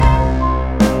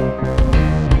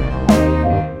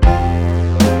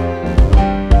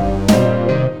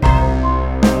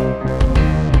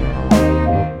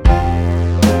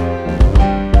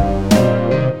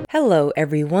Hello,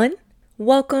 everyone.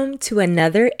 Welcome to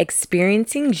another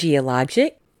Experiencing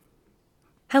Geologic.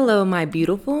 Hello, my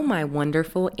beautiful, my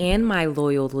wonderful, and my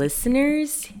loyal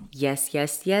listeners. Yes,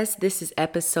 this is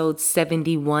episode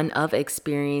 71 of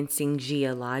Experiencing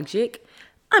Geologic.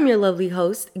 I'm your lovely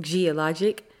host,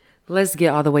 Geologic. Let's get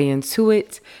all the way into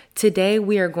it. Today,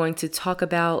 we are going to talk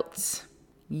about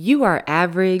you are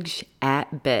average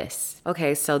at best.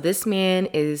 Okay, so this man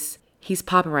he's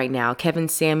popping right now. Kevin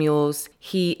Samuels.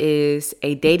 He is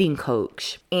a dating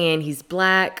coach and he's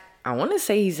black. I want to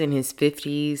say he's in his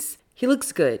 50s. He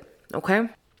looks good. Okay.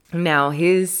 Now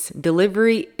his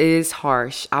delivery is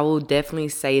harsh. I will definitely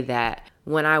say that.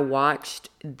 When I watched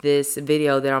this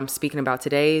video that I'm speaking about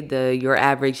today, the Your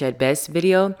Average at Best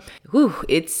video,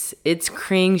 it's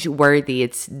cringe worthy.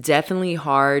 It's definitely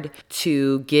hard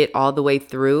to get all the way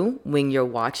through when you're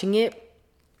watching it,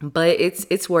 but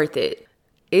it's worth it.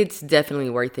 It's definitely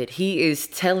worth it. He is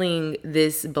telling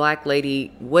this black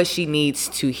lady what she needs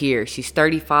to hear. She's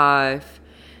 35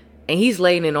 and he's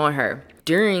laying it on her.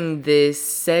 During this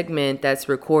segment that's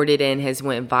recorded and has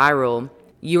went viral,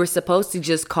 you were supposed to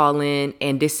just call in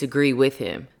and disagree with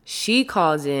him. She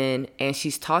calls in and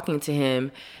she's talking to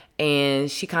him and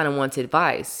she kind of wants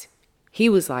advice. He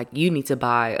was like, you need to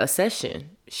buy a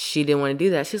session. She didn't want to do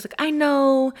that. She's like, I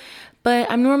know,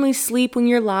 but I'm normally asleep when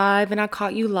you're live and I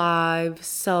caught you live.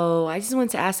 So I just wanted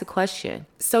to ask a question.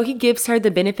 So he gives her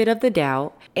the benefit of the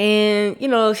doubt. And,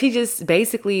 she just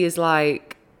basically is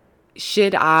like,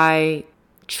 should I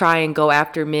try and go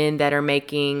after men that are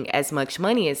making as much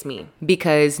money as me?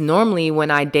 Because normally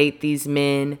when I date these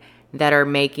men that are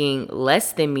making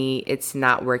less than me, it's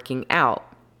not working out.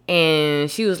 And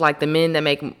she was like, the men that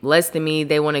make less than me,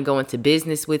 they want to go into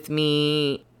business with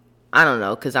me. I don't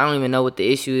know, because I don't even know what the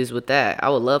issue is with that. I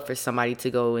would love for somebody to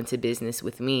go into business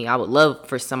with me. I would love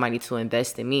for somebody to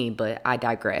invest in me, but I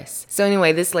digress. So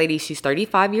anyway, this lady, she's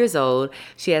 35 years old.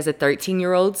 She has a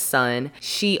 13-year-old son.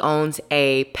 She owns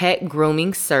a pet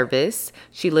grooming service.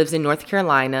 She lives in North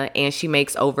Carolina, and she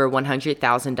makes over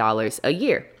 $100,000 a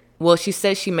year. Well, she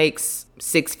says she makes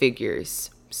six figures.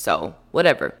 So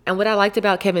whatever. And what I liked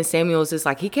about Kevin Samuels is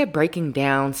like he kept breaking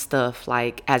down stuff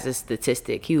like as a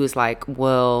statistic. He was like,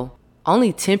 well,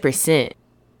 only 10%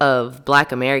 of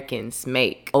Black Americans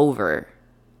make over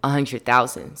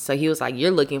 100,000. So he was like, you're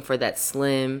looking for that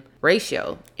slim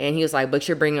ratio. And he was like, but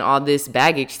you're bringing all this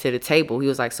baggage to the table. He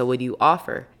was like, so what do you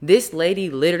offer? This lady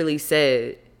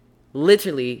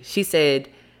she said,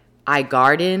 I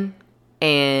garden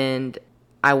and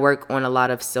I work on a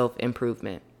lot of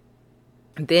self-improvement.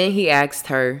 Then he asked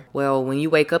her, well, when you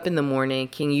wake up in the morning,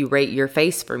 can you rate your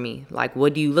face for me? Like,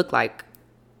 what do you look like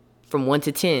from 1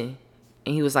 to 10?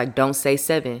 And he was like, don't say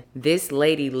 7. This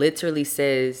lady literally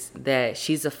says that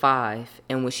she's a 5.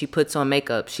 And when she puts on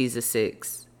makeup, she's a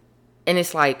 6. And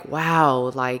it's like,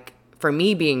 wow, like for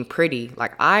me being pretty,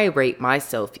 like I rate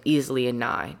myself easily a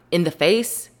 9. In the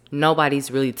face,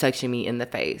 nobody's really touching me in the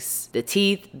face. The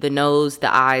teeth, the nose,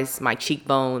 the eyes, my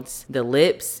cheekbones, the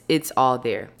lips, it's all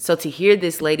there. So to hear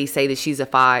this lady say that she's a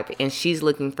 5 and she's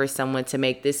looking for someone to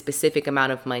make this specific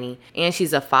amount of money and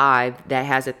she's a 5 that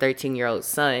has a 13-year-old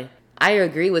son, I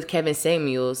agree with Kevin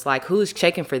Samuels. Like, who's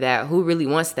checking for that? Who really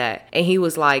wants that? And he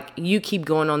was like, you keep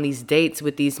going on these dates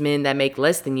with these men that make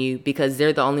less than you because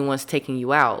they're the only ones taking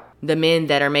you out. The men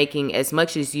that are making as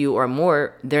much as you or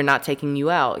more, they're not taking you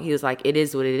out. He was like, it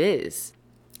is what it is.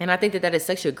 And I think that is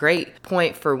such a great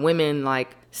point for women.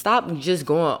 Like, stop just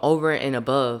going over and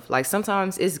above. Like,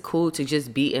 sometimes it's cool to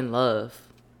just be in love.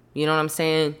 You know what I'm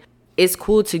saying? It's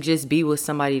cool to just be with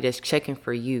somebody that's checking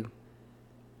for you.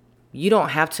 You don't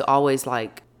have to always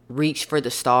like reach for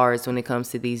the stars when it comes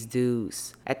to these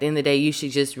dudes. At the end of the day, you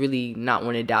should just really not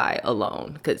want to die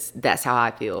alone, because that's how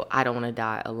I feel. I don't want to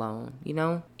die alone,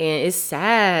 And it's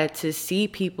sad to see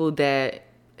people that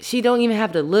she don't even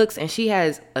have the looks and she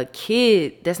has a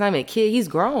kid that's not even a kid. He's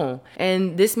grown.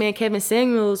 And this man, Kevin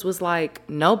Samuels, was like,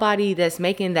 nobody that's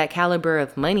making that caliber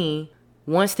of money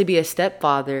wants to be a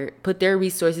stepfather, put their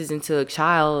resources into a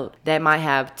child that might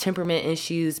have temperament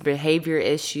issues, behavior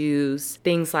issues,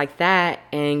 things like that,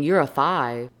 and you're a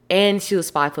 5. And she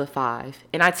was 5'5".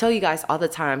 And I tell you guys all the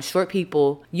time, short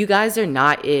people, you guys are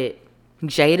not it.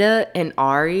 Jada and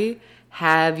Ari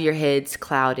have your heads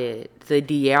clouded. The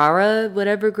Diara,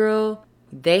 whatever girl,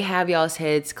 they have y'all's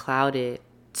heads clouded.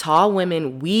 Tall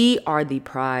women, we are the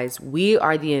prize. We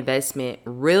are the investment.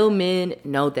 Real men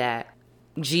know that.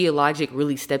 Geologic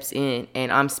really steps in,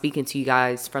 and I'm speaking to you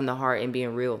guys from the heart and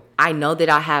being real. I know that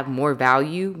I have more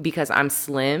value because I'm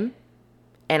slim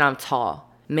and I'm tall.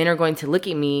 Men are going to look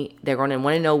at me. They're going to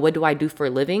want to know, what do I do for a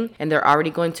living? And they're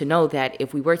already going to know that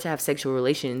if we were to have sexual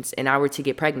relations and I were to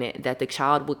get pregnant, that the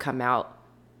child would come out,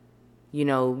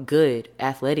 good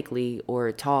athletically or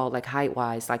tall, like height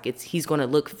wise. Like he's going to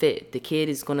look fit. The kid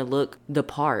is going to look the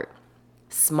part.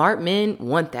 Smart men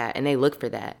want that and they look for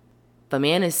that. If a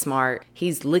man is smart,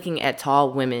 he's looking at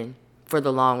tall women for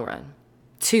the long run.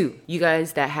 2, you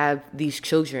guys that have these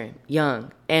children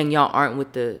young and y'all aren't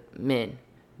with the men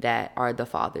that are the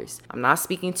fathers. I'm not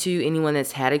speaking to anyone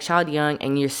that's had a child young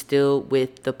and you're still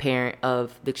with the parent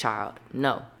of the child.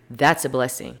 No, that's a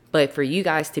blessing. But for you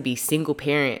guys to be single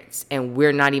parents and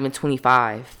we're not even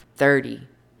 25, 30,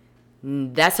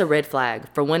 that's a red flag.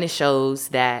 For one, it shows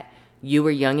that you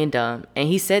were young and dumb. And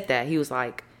he said that. He was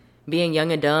like, being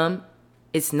young and dumb,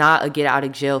 it's not a get out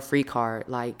of jail free card.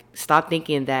 Like, stop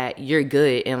thinking that you're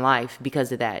good in life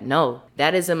because of that. No,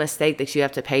 that is a mistake that you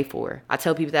have to pay for. I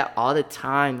tell people that all the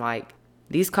time. Like,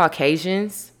 these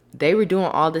Caucasians, they were doing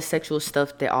all the sexual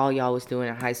stuff that all y'all was doing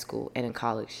in high school and in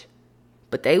college.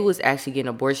 But they was actually getting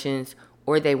abortions,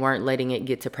 or they weren't letting it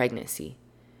get to pregnancy.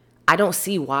 I don't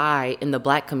see why in the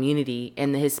Black community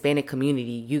and the Hispanic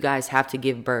community, you guys have to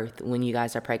give birth when you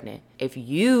guys are pregnant. If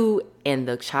you and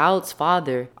the child's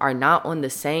father are not on the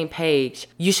same page,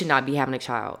 you should not be having a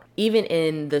child. Even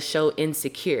in the show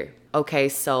Insecure. Okay,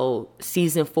 so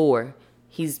season 4,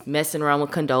 he's messing around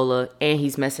with Condola and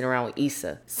he's messing around with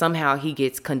Issa. Somehow he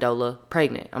gets Condola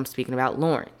pregnant. I'm speaking about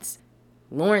Lawrence.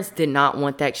 Lawrence did not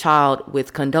want that child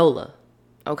with Condola.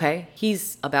 Okay,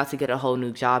 he's about to get a whole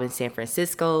new job in San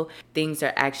Francisco. Things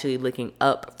are actually looking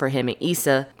up for him and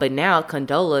Issa. But now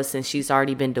Condola, since she's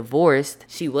already been divorced,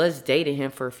 she was dating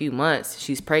him for a few months.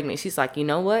 She's pregnant. She's like, you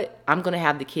know what? I'm going to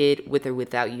have the kid with or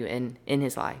without you in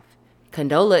his life.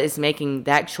 Condola is making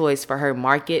that choice for her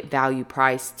market value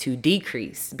price to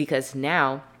decrease because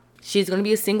now she's going to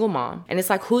be a single mom. And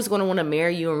it's like, who's going to want to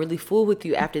marry you and really fool with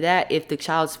you after that if the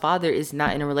child's father is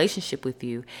not in a relationship with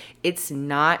you? It's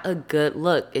not a good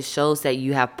look. It shows that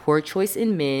you have poor choice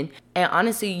in men. And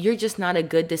honestly, you're just not a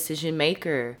good decision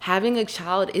maker. Having a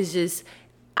child is just,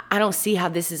 I don't see how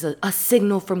this is a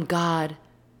signal from God.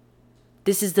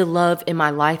 This is the love in my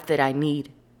life that I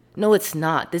need. No, it's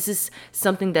not. This is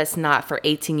something that's not for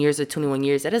 18 years or 21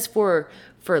 years. That is for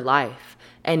life.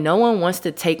 And no one wants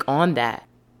to take on that.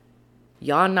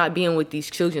 Y'all not being with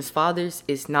these children's fathers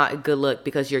is not a good look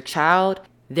because your child,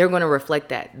 they're going to reflect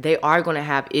that. They are going to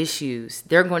have issues.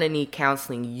 They're going to need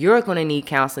counseling. You're going to need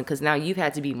counseling because now you've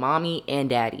had to be mommy and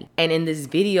daddy. And in this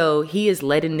video, he is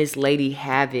letting this lady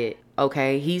have it.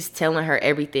 Okay, he's telling her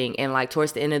everything. And like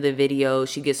towards the end of the video,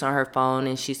 she gets on her phone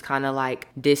and she's kind of like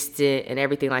distant and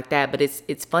everything like that. But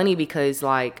it's funny because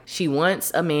like she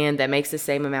wants a man that makes the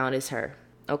same amount as her.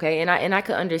 Okay, and I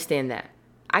could understand that.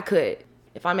 I could.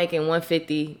 If I'm making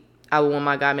 150, I would want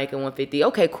my guy making 150.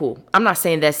 Okay, cool. I'm not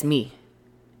saying that's me.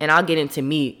 And I'll get into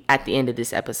me at the end of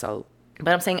this episode.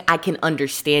 But I'm saying I can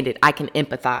understand it. I can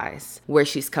empathize where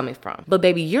she's coming from. But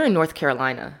baby, you're in North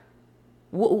Carolina.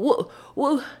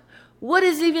 What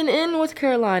is even in North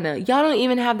Carolina? Y'all don't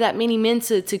even have that many men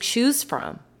to choose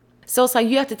from. So it's like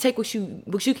you have to take what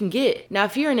you can get. Now,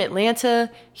 if you're in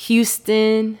Atlanta,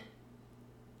 Houston,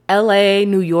 LA,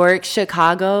 New York,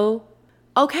 Chicago,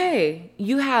 okay,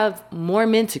 you have more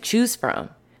men to choose from.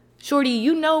 Shorty,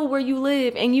 you know where you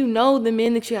live and you know the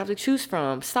men that you have to choose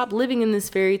from. Stop living in this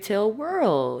fairy tale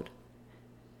world.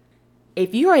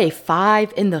 If you are a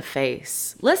 5 in the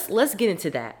face, let's get into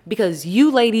that. Because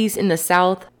you ladies in the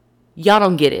South, y'all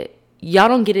don't get it. Y'all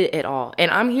don't get it at all.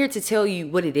 And I'm here to tell you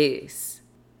what it is.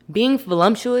 Being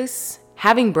voluptuous,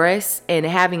 having breasts, and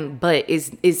having butt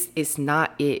is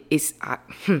not it.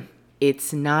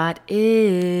 It's not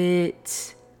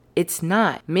it. It's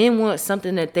not. Men want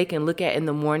something that they can look at in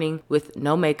the morning with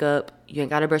no makeup. You ain't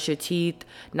got to brush your teeth,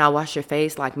 not wash your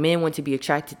face. Like, men want to be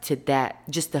attracted to that,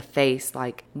 just the face.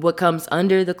 Like, what comes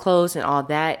under the clothes and all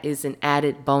that is an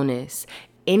added bonus.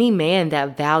 Any man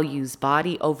that values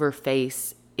body over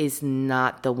face is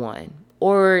not the one.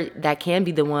 Or that can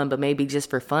be the one, but maybe just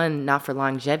for fun, not for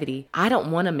longevity. I don't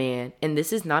want a man, and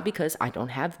this is not because I don't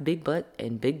have big butt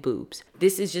and big boobs.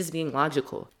 This is just being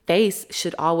logical. Face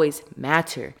should always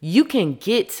matter. You can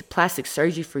get plastic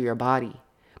surgery for your body,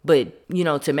 but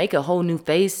to make a whole new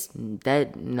face,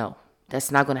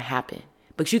 that's not gonna happen.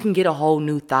 But you can get a whole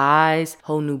new thighs,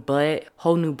 whole new butt,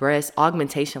 whole new breasts.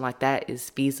 Augmentation like that is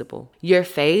feasible. Your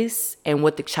face and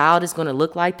what the child is going to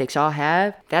look like that y'all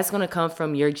have, that's going to come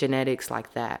from your genetics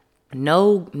like that.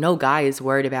 No guy is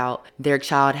worried about their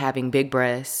child having big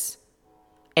breasts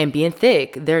and being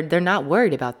thick. They're not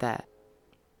worried about that.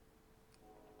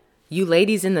 You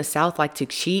ladies in the South like to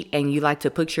cheat, and you like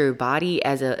to put your body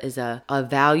as a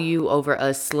value over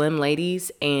us slim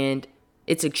ladies, and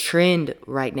it's a trend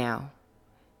right now.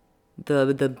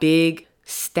 The big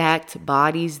stacked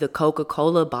bodies, the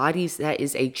Coca-Cola bodies, that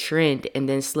is a trend, and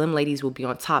then slim ladies will be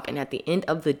on top. And at the end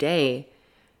of the day,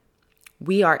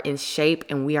 we are in shape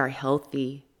and we are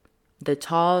healthy. The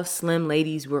tall, slim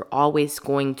ladies, we're always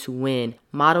going to win.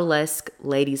 Model-esque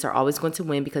ladies are always going to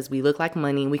win because we look like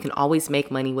money and we can always make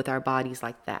money with our bodies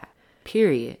like that.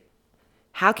 Period.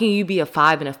 How can you be a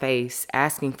 5 in a face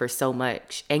asking for so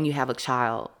much and you have a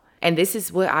child? And this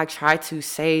is what I try to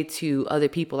say to other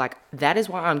people. Like, that is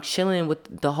why I'm chilling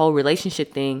with the whole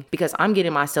relationship thing, because I'm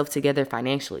getting myself together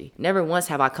financially. Never once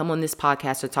have I come on this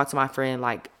podcast or talked to my friend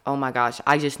like, oh my gosh,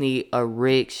 I just need a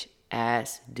rich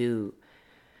ass dude.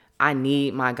 I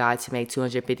need my guy to make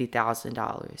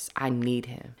 $250,000. I need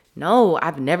him. No,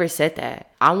 I've never said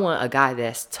that. I want a guy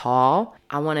that's tall.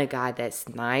 I want a guy that's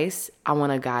nice. I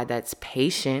want a guy that's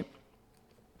patient.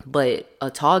 But a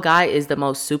tall guy is the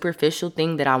most superficial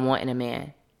thing that I want in a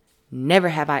man. Never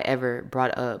have I ever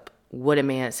brought up what a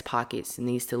man's pockets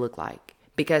needs to look like,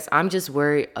 because I'm just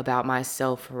worried about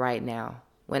myself right now.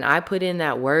 When I put in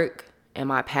that work and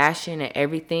my passion and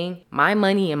everything, my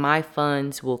money and my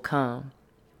funds will come.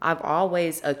 I've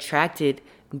always attracted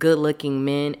good-looking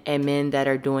men and men that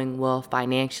are doing well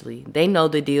financially. They know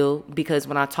the deal, because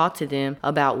when I talk to them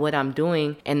about what I'm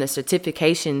doing and the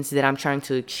certifications that I'm trying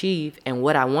to achieve and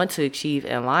what I want to achieve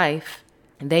in life,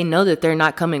 they know that they're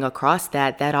not coming across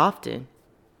that often.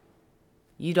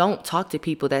 You don't talk to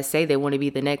people that say they want to be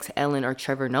the next Ellen or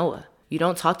Trevor Noah. You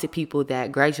don't talk to people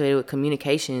that graduated with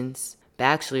communications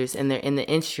bachelors and they're in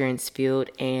the insurance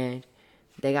field and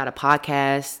they got a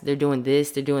podcast, they're doing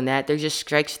this, they're doing that. They're just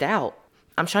stretched out.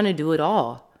 I'm trying to do it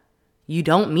all. You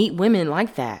don't meet women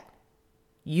like that.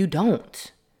 You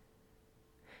don't.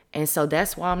 And so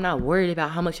that's why I'm not worried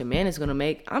about how much a man is going to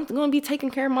make. I'm going to be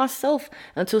taking care of myself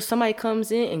until somebody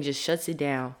comes in and just shuts it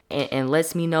down and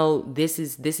lets me know this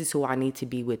is who I need to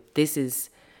be with. This is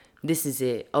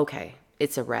it. Okay,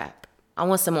 it's a wrap. I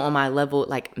want someone on my level,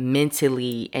 like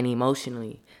mentally and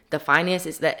emotionally. The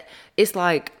finances, that it's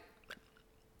like,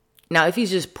 now, if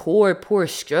he's just poor,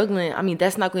 struggling, I mean,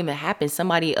 that's not going to even happen.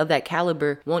 Somebody of that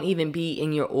caliber won't even be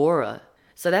in your aura.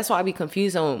 So that's why I be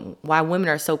confused on why women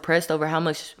are so pressed over how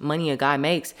much money a guy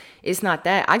makes. It's not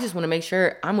that. I just want to make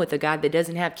sure I'm with a guy that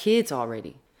doesn't have kids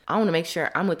already. I want to make sure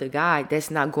I'm with a guy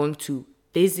that's not going to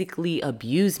physically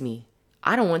abuse me.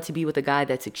 I don't want to be with a guy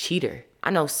that's a cheater.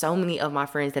 I know so many of my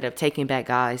friends that have taken back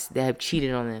guys that have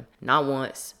cheated on them. Not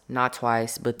once, not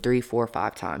twice, but 3, 4,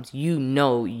 5 times. You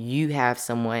know you have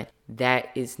someone that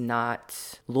is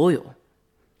not loyal.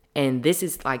 And this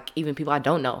is like even people I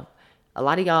don't know. A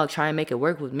lot of y'all try and make it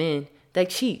work with men that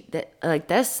cheat.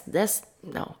 That's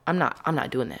no, I'm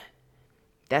not doing that.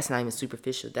 That's not even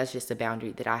superficial. That's just a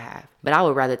boundary that I have. But I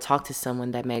would rather talk to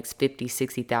someone that makes $50,000,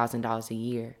 $60,000 a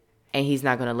year and he's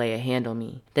not going to lay a hand on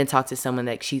me than talk to someone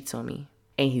that cheats on me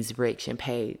and he's rich and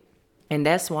paid. And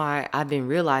that's why I've been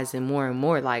realizing more and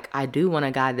more, like, I do want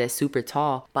a guy that's super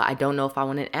tall, but I don't know if I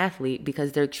want an athlete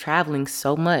because they're traveling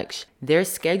so much. Their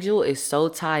schedule is so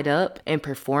tied up in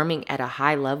performing at a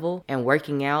high level and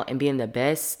working out and being the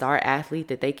best star athlete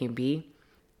that they can be.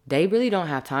 They really don't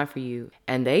have time for you.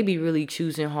 And they be really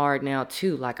choosing hard now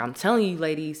too. Like, I'm telling you,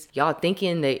 ladies, y'all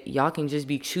thinking that y'all can just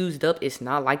be choosed up. It's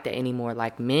not like that anymore.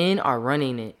 Like, men are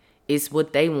running it. It's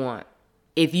what they want.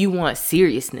 If you want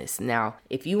seriousness. Now,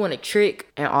 if you want a trick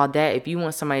and all that, if you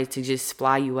want somebody to just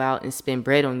fly you out and spend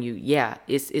bread on you, yeah,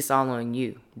 it's all on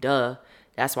you. Duh.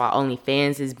 That's why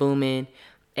OnlyFans is booming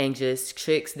and just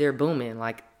tricks, they're booming.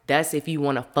 Like, that's if you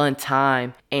want a fun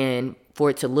time and for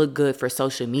it to look good for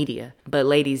social media. But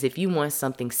ladies, if you want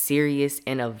something serious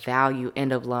and of value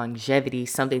and of longevity,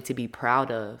 something to be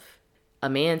proud of, a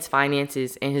man's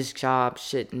finances and his job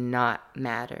should not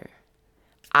matter.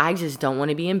 I just don't want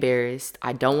to be embarrassed.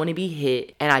 I don't want to be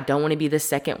hit. And I don't want to be the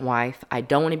second wife. I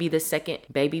don't want to be the second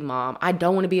baby mom. I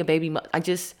don't want to be a baby mom.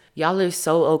 Y'all are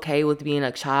so okay with being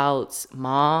a child's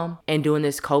mom and doing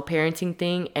this co-parenting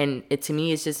thing. And to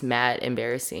me, it's just mad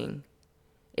embarrassing.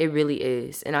 It really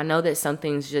is. And I know that some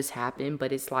things just happen,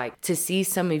 but it's like to see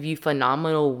some of you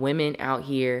phenomenal women out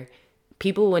here,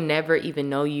 people will never even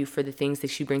know you for the things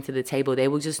that you bring to the table. They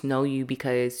will just know you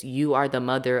because you are the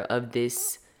mother of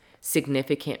this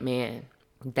significant man.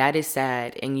 That is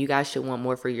sad, and you guys should want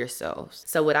more for yourselves.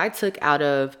 So what I took out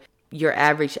of Your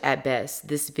Average at Best,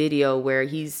 this video where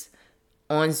he's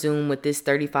on Zoom with this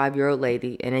 35-year-old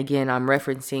lady, and again, I'm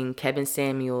referencing Kevin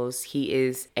Samuels. He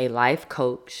is a life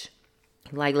coach.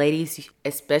 Like, ladies,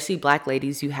 especially black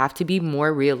ladies, you have to be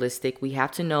more realistic. We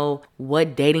have to know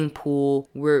what dating pool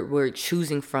we're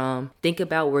choosing from. Think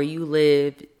about where you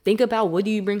live. Think about what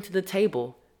do you bring to the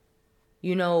table.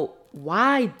 You know,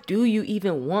 why do you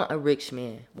even want a rich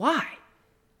man? Why?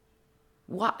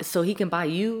 Why? So he can buy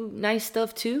you nice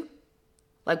stuff too?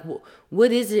 Like,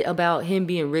 what is it about him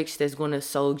being rich that's going to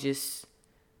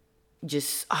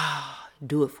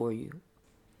do it for you?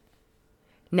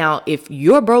 Now, if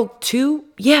you're broke too,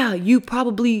 yeah, you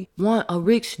probably want a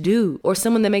rich dude or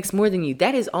someone that makes more than you.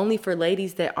 That is only for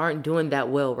ladies that aren't doing that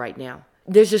well right now.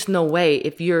 There's just no way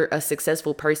if you're a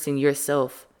successful person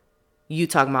yourself, you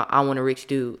talking about, I want a rich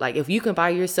dude. Like, if you can buy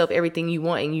yourself everything you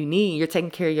want and you need, you're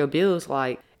taking care of your bills,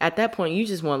 like, at that point, you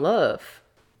just want love.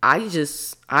 I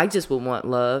just would want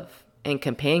love and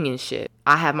companionship.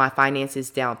 I have my finances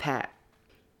down pat.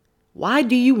 Why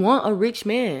do you want a rich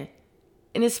man?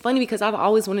 And it's funny because I've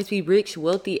always wanted to be rich,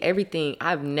 wealthy, everything.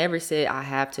 I've never said I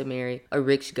have to marry a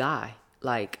rich guy.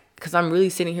 Like, because I'm really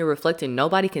sitting here reflecting.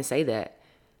 Nobody can say that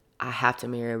I have to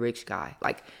marry a rich guy.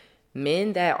 Like,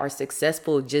 men that are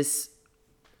successful just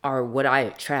are what I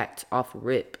attract off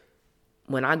rip.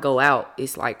 When I go out,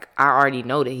 it's like I already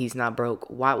know that he's not broke.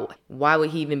 Why would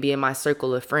he even be in my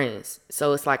circle of friends?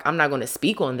 So it's like I'm not going to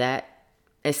speak on that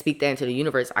and speak that into the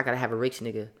universe. I gotta have a rich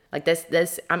nigga. Like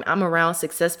I'm around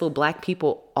successful black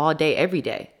people all day, every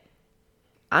day.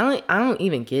 I don't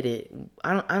even get it.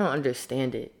 I don't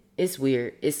understand it. It's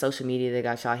weird. It's social media that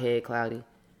got y'all head cloudy.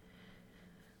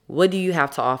 What do you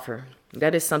have to offer?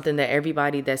 That is something that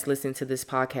everybody that's listening to this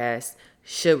podcast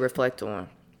should reflect on.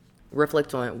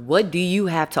 Reflect on. What do you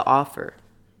have to offer?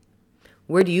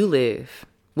 Where do you live?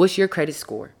 What's your credit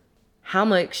score? How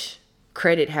much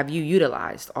credit have you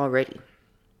utilized already?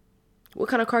 What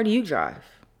kind of car do you drive?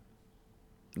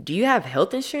 Do you have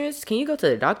health insurance? Can you go to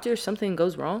the doctor if something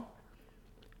goes wrong?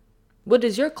 What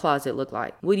does your closet look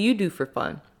like? What do you do for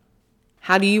fun?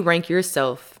 How do you rank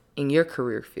yourself in your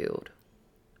career field?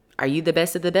 Are you the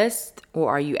best of the best, or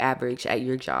are you average at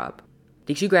your job?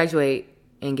 Did you graduate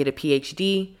and get a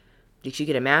PhD? Did you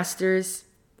get a master's?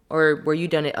 Or were you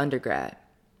done at undergrad?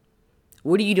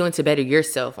 What are you doing to better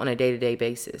yourself on a day-to-day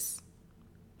basis?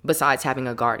 Besides having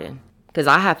a garden. Because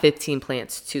I have 15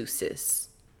 plants too, sis.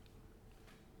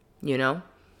 You know?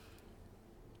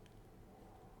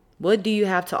 What do you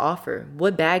have to offer?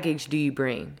 What baggage do you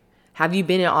bring? Have you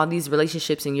been in all these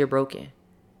relationships and you're broken?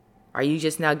 Are you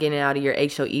just now getting out of your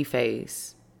HOE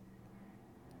phase?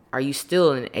 Are you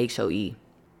still in HOE?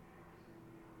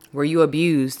 Were you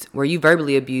abused? Were you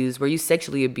verbally abused? Were you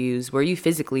sexually abused? Were you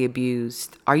physically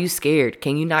abused? Are you scared?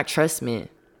 Can you not trust men?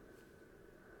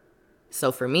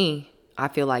 So for me, I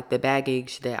feel like the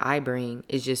baggage that I bring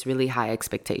is just really high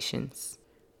expectations.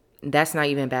 That's not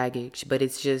even baggage, but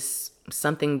it's just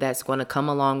something that's going to come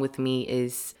along with me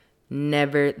is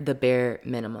never the bare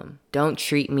minimum. Don't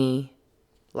treat me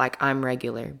like I'm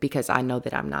regular, because I know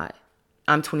that I'm not.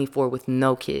 I'm 24 with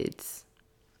no kids.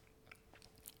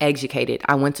 Educated.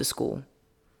 I went to school.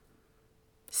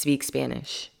 Speak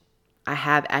Spanish. I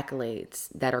have accolades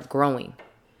that are growing.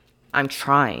 I'm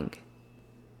trying.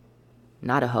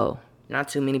 Not a hoe. Not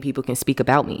too many people can speak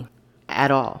about me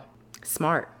at all.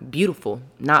 Smart, beautiful,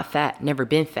 not fat, never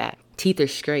been fat. Teeth are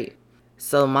straight.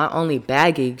 So my only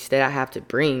baggage that I have to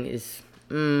bring is,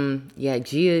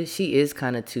 Gia, she is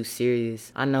kind of too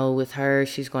serious. I know with her,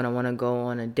 she's going to want to go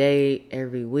on a date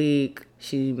every week.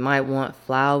 She might want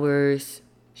flowers.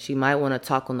 She might want to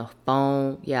talk on the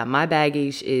phone. Yeah, my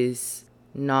baggage is,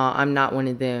 no, I'm not one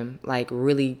of them. Like,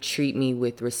 really treat me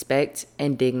with respect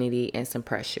and dignity and some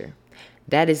pressure.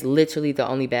 That is literally the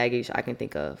only baggage I can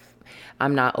think of.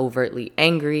 I'm not overtly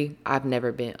angry. I've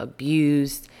never been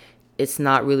abused. It's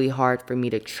not really hard for me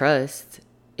to trust.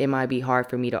 It might be hard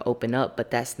for me to open up, but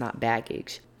that's not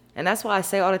baggage. And that's why I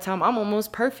say all the time, I'm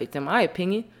almost perfect in my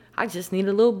opinion. I just need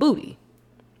a little booty.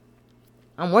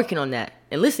 I'm working on that.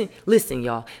 And listen,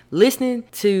 y'all. Listening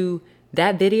to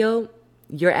that video,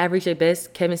 Your Average at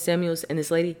Best, Kevin Samuels and this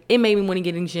lady, it made me want to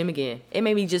get in the gym again. It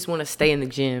made me just want to stay in the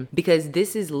gym, because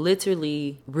this is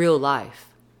literally real life.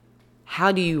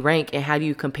 How do you rank and how do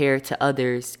you compare to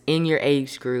others in your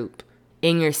age group,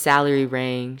 in your salary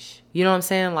range? You know what I'm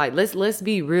saying? Like, let's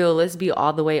be real. Let's be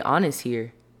all the way honest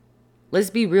here. Let's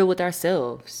be real with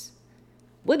ourselves.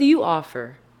 What do you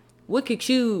offer? What could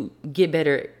you get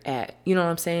better at? You know what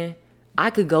I'm saying? I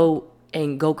could go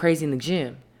crazy in the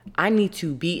gym. I need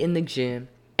to be in the gym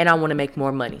and I want to make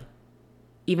more money.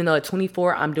 Even though at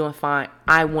 24, I'm doing fine.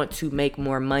 I want to make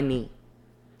more money.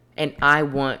 And I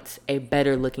want a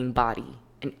better looking body,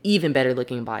 an even better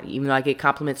looking body, even though I get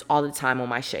compliments all the time on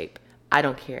my shape. I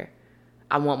don't care.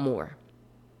 I want more.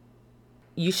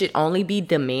 You should only be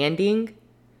demanding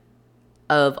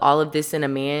of all of this in a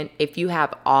man if you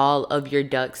have all of your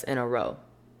ducks in a row.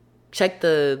 Check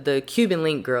the Cuban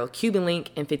Link girl, Cuban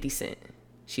Link and 50 Cent.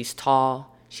 She's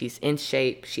tall, she's in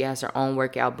shape, she has her own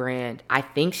workout brand. I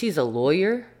think she's a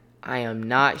lawyer. I am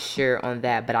not sure on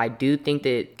that, but I do think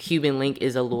that Cuban Link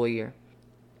is a lawyer.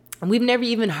 And we've never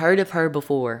even heard of her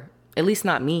before, at least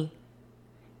not me.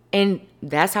 And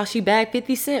that's how she bagged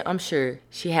 50 Cent, I'm sure.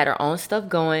 She had her own stuff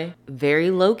going, very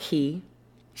low key.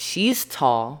 She's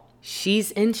tall.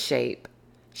 She's in shape.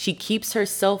 She keeps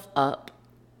herself up.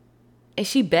 And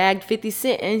she bagged 50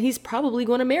 Cent, and he's probably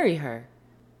going to marry her.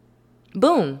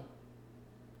 Boom.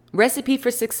 Recipe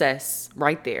for success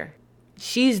right there.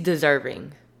 She's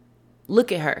deserving.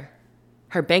 Look at her.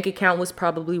 Her bank account was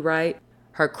probably right.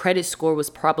 Her credit score was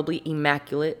probably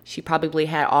immaculate. She probably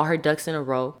had all her ducks in a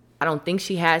row. I don't think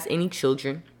she has any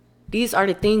children. These are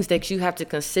the things that you have to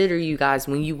consider, you guys,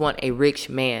 when you want a rich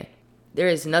man. There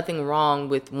is nothing wrong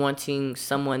with wanting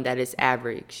someone that is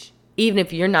average, even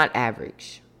if you're not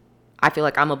average. I feel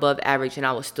like I'm above average and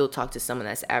I will still talk to someone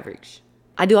that's average.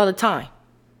 I do all the time.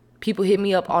 People hit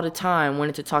me up all the time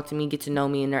wanting to talk to me, get to know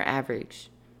me, and they're average.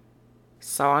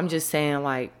 So I'm just saying,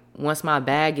 like, once my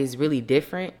bag is really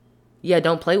different, yeah,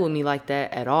 don't play with me like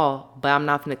that at all, but I'm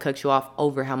not going to cut you off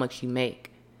over how much you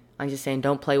make. I'm just saying,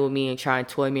 don't play with me and try and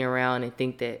toy me around and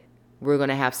think that we're going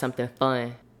to have something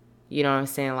fun. You know what I'm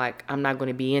saying? Like, I'm not going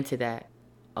to be into that.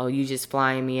 Oh, you just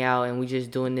flying me out and we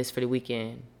just doing this for the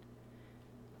weekend.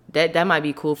 That might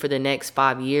be cool for the next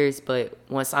 5 years, but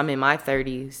once I'm in my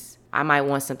 30s, I might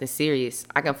want something serious.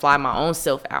 I can fly my own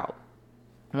self out.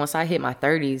 Once I hit my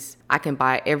 30s, I can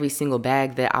buy every single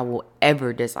bag that I will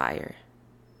ever desire.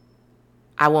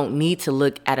 I won't need to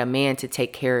look at a man to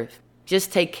take care of.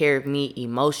 Just take care of me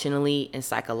emotionally and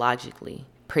psychologically.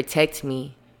 Protect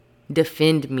me.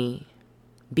 Defend me.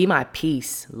 Be my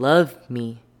peace. Love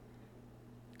me.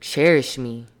 Cherish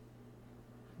me.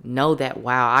 Know that,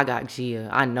 wow, I got Gia.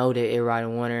 I know that everybody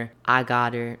want her. I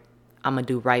got her. I'm going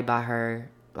to do right by her.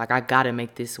 Like, I got to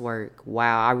make this work.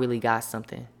 Wow, I really got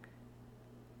something.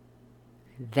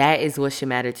 That is what should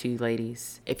matter to you,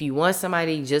 ladies. If you want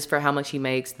somebody just for how much he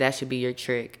makes, that should be your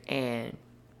trick. And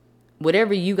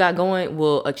whatever you got going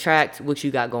will attract what you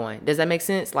got going. Does that make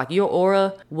sense? Like, your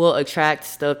aura will attract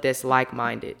stuff that's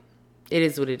like-minded. It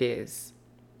is what it is.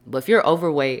 But if you're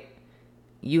overweight,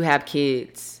 you have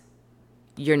kids,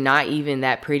 you're not even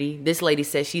that pretty. This lady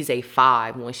says she's a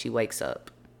 5 when she wakes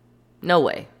up. No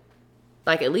way.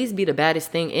 Like, at least be the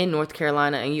baddest thing in North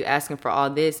Carolina and you asking for all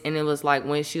this. And it was like,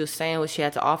 when she was saying what she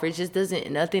had to offer, it just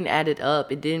nothing added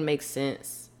up. It didn't make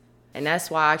sense. And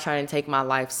that's why I try to take my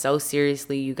life so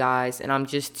seriously, you guys. And I'm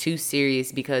just too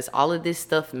serious because all of this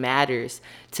stuff matters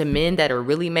to men that are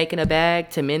really making a bag,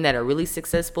 to men that are really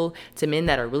successful, to men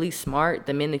that are really smart,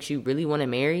 the men that you really want to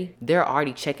marry. They're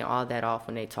already checking all that off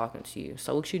when they talking to you.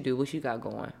 So what you do, what you got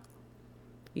going?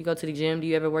 You go to the gym, do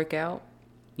you ever work out?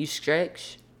 You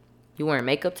stretch? You wearing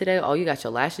makeup today? Oh, you got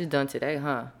your lashes done today,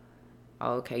 huh?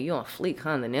 Oh, okay, you on fleek,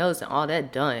 huh? The nails and all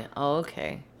that done. Oh,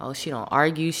 okay. Oh, she don't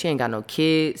argue. She ain't got no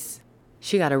kids.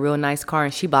 She got a real nice car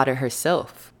and she bought it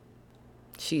herself.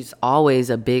 She's always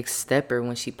a big stepper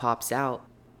when she pops out.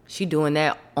 She doing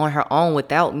that on her own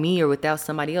without me or without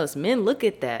somebody else. Men look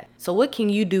at that. So what can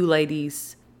you do,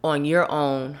 ladies, on your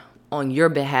own, on your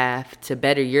behalf to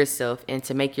better yourself and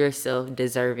to make yourself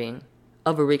deserving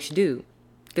of a rich dude?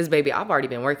 Because, baby, I've already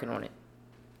been working on it.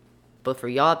 But for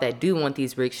y'all that do want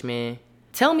these rich men,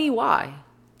 tell me why.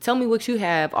 Tell me what you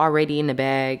have already in the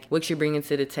bag, what you're bringing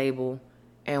to the table,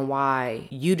 and why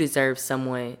you deserve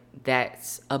someone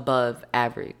that's above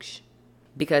average.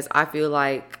 Because I feel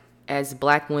like as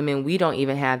Black women, we don't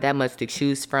even have that much to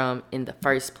choose from in the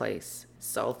first place.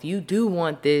 So if you do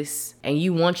want this and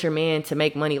you want your man to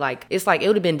make money, like, it's like it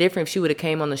would have been different if she would have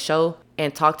came on the show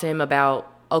and talked to him about,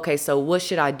 okay, so what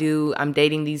should I do? I'm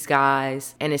dating these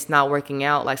guys and it's not working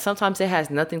out. Like, sometimes it has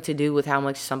nothing to do with how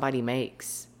much somebody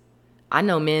makes. I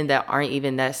know men that aren't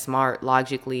even that smart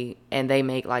logically and they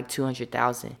make like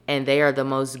 $200,000 and they are the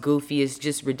most goofiest,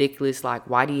 just ridiculous. Like,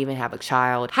 why do you even have a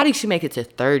child? How did you make it to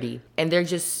 30? And they're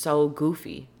just so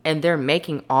goofy and they're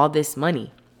making all this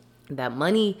money. That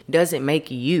money doesn't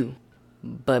make you,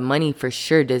 but money for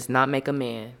sure does not make a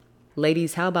man.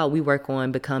 Ladies, how about we work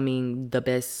on becoming the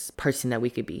best person that we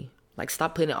could be? Like,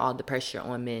 stop putting all the pressure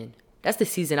on men. That's the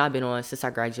season I've been on since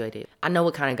I graduated. I know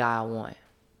what kind of guy I want.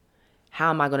 How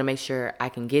am I going to make sure I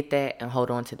can get that and hold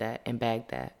on to that and bag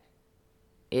that?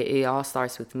 It all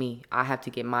starts with me. I have to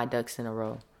get my ducks in a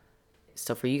row.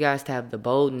 So for you guys to have the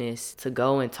boldness to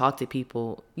go and talk to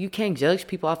people, you can't judge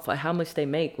people off of how much they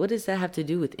make. What does that have to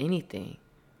do with anything?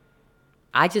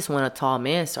 I just want a tall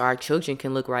man so our children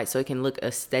can look right, so it can look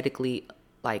aesthetically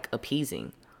like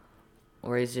appeasing.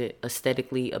 Or is it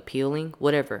aesthetically appealing?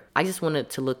 Whatever. I just want it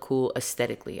to look cool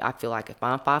aesthetically. I feel like if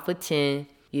I'm 5'10",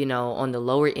 on the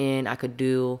lower end, I could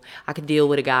deal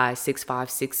with a guy 6'5",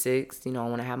 6'6". I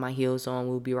want to have my heels on.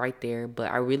 We'll be right there.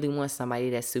 But I really want somebody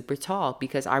that's super tall,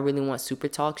 because I really want super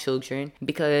tall children,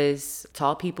 because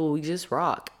tall people, we just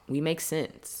rock. We make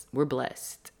sense. We're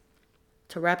blessed.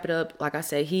 To wrap it up, like I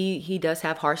said, he does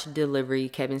have harsh delivery,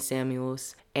 Kevin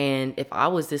Samuels. And if I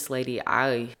was this lady,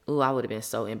 I would have been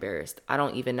so embarrassed. I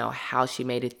don't even know how she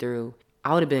made it through.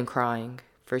 I would have been crying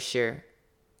for sure,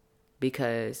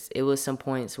 because it was some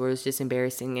points where it was just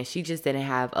embarrassing, and she just didn't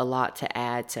have a lot to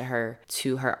add to her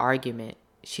argument.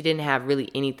 She didn't have really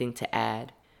anything to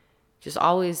add. Just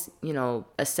always,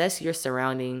 assess your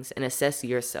surroundings and assess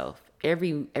yourself.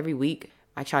 Every week,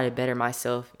 I try to better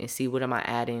myself and see what am I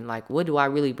adding. Like, what do I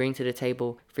really bring to the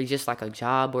table for just like a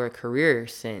job or a career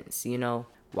sense,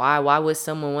 Why would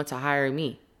someone want to hire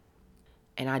me?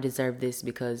 And I deserve this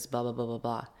because blah, blah, blah, blah,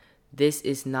 blah. This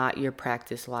is not your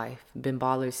practice life. Ben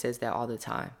Baller says that all the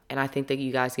time. And I think that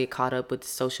you guys get caught up with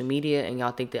social media and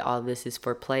y'all think that all of this is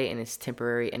for play and it's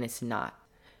temporary, and it's not.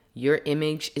 Your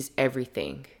image is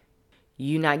everything.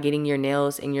 You not getting your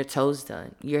nails and your toes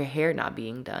done. Your hair not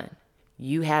being done.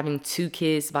 You having 2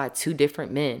 kids by 2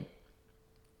 different men.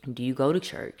 Do you go to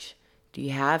church? Do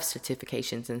you have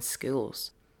certifications and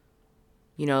skills?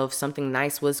 If something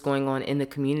nice was going on in the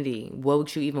community, what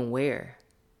would you even wear?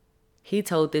 He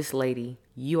told this lady,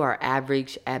 you are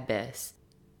average at best.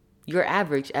 You're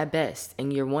average at best,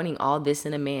 and you're wanting all this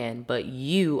in a man, but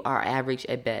you are average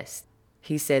at best.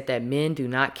 He said that men do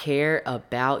not care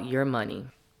about your money.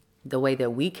 The way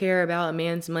that we care about a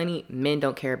man's money, men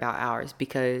don't care about ours,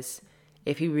 because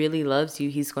if he really loves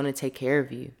you, he's going to take care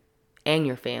of you and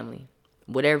your family.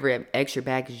 Whatever extra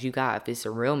baggage you got, if it's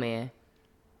a real man.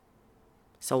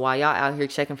 So while y'all out here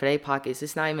checking for their pockets,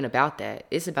 it's not even about that.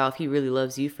 It's about if he really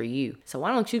loves you for you. So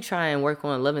why don't you try and work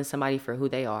on loving somebody for who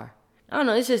they are? I don't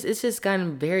know. It's just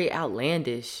gotten very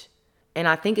outlandish. And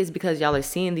I think it's because y'all are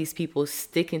seeing these people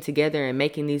sticking together and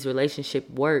making these relationships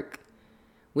work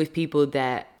with people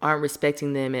that aren't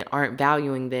respecting them and aren't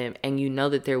valuing them. And you know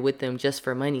that they're with them just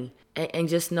for money. And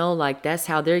just know, like, that's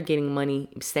how they're getting money,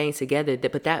 staying together.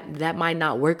 But that might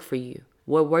not work for you.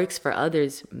 What works for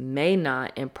others may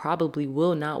not and probably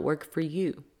will not work for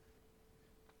you.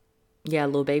 Yeah,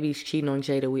 Lil Baby's cheating on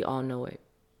Jada. We all know it.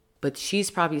 But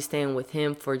she's probably staying with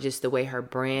him for just the way her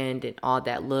brand and all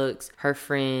that looks. Her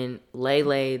friend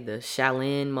Lele, the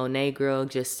Shaolin Monet girl,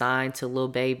 just signed to Lil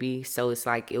Baby. So it's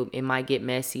like it might get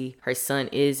messy. Her son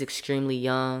is extremely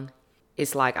young.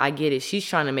 It's like, I get it. She's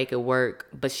trying to make it work.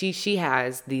 But she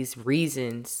has these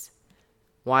reasons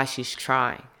why she's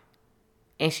trying.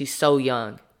 And she's so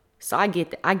young. So I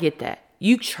get that.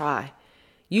 You try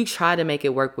to make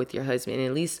it work with your husband,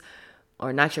 at least,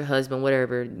 or not your husband,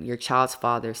 whatever, your child's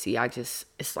father. See, it's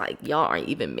like, y'all aren't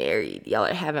even married. Y'all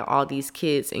are having all these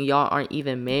kids and y'all aren't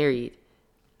even married.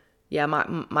 Yeah,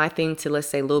 my thing to, let's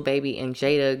say, Lil Baby and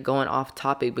Jada, going off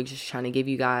topic, but just trying to give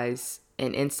you guys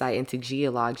an insight into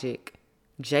Geologic.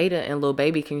 Jada and Lil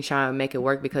Baby can try and make it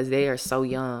work because they are so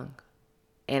young.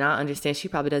 And I understand she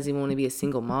probably doesn't even want to be a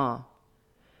single mom.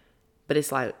 But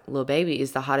it's like, Lil Baby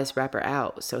is the hottest rapper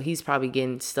out. So he's probably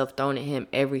getting stuff thrown at him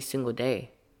every single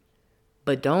day.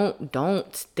 But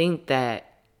don't think that,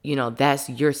 that's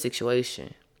your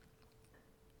situation.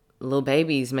 Lil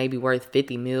Baby's maybe worth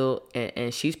 50 mil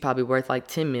and she's probably worth like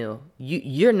 10 mil.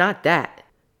 You're not that.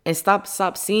 And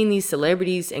stop seeing these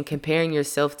celebrities and comparing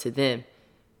yourself to them.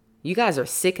 You guys are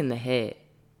sick in the head.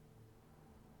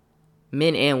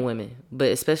 Men and women,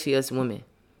 but especially us women.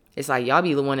 It's like y'all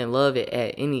be the one in love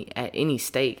at any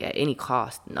stake, at any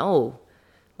cost. No.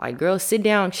 Like, girl, sit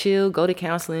down, chill, go to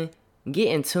counseling, get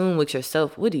in tune with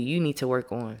yourself. What do you need to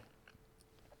work on?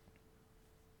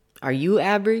 Are you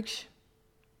average?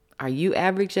 Are you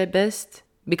average at best?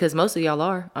 Because most of y'all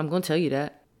are. I'm going to tell you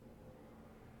that.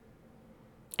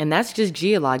 And that's just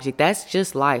Geologic. That's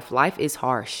just life. Life is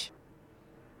harsh.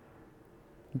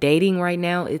 Dating right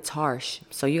now, it's harsh.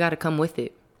 So you got to come with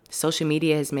it. Social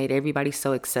media has made everybody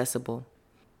so accessible.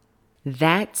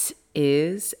 That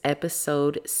is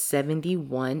episode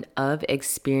 71 of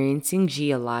Experiencing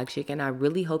Geologic. And I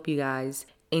really hope you guys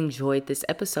enjoyed this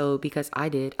episode, because I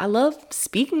did. I love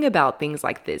speaking about things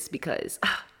like this because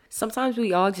sometimes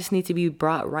we all just need to be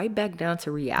brought right back down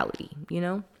to reality,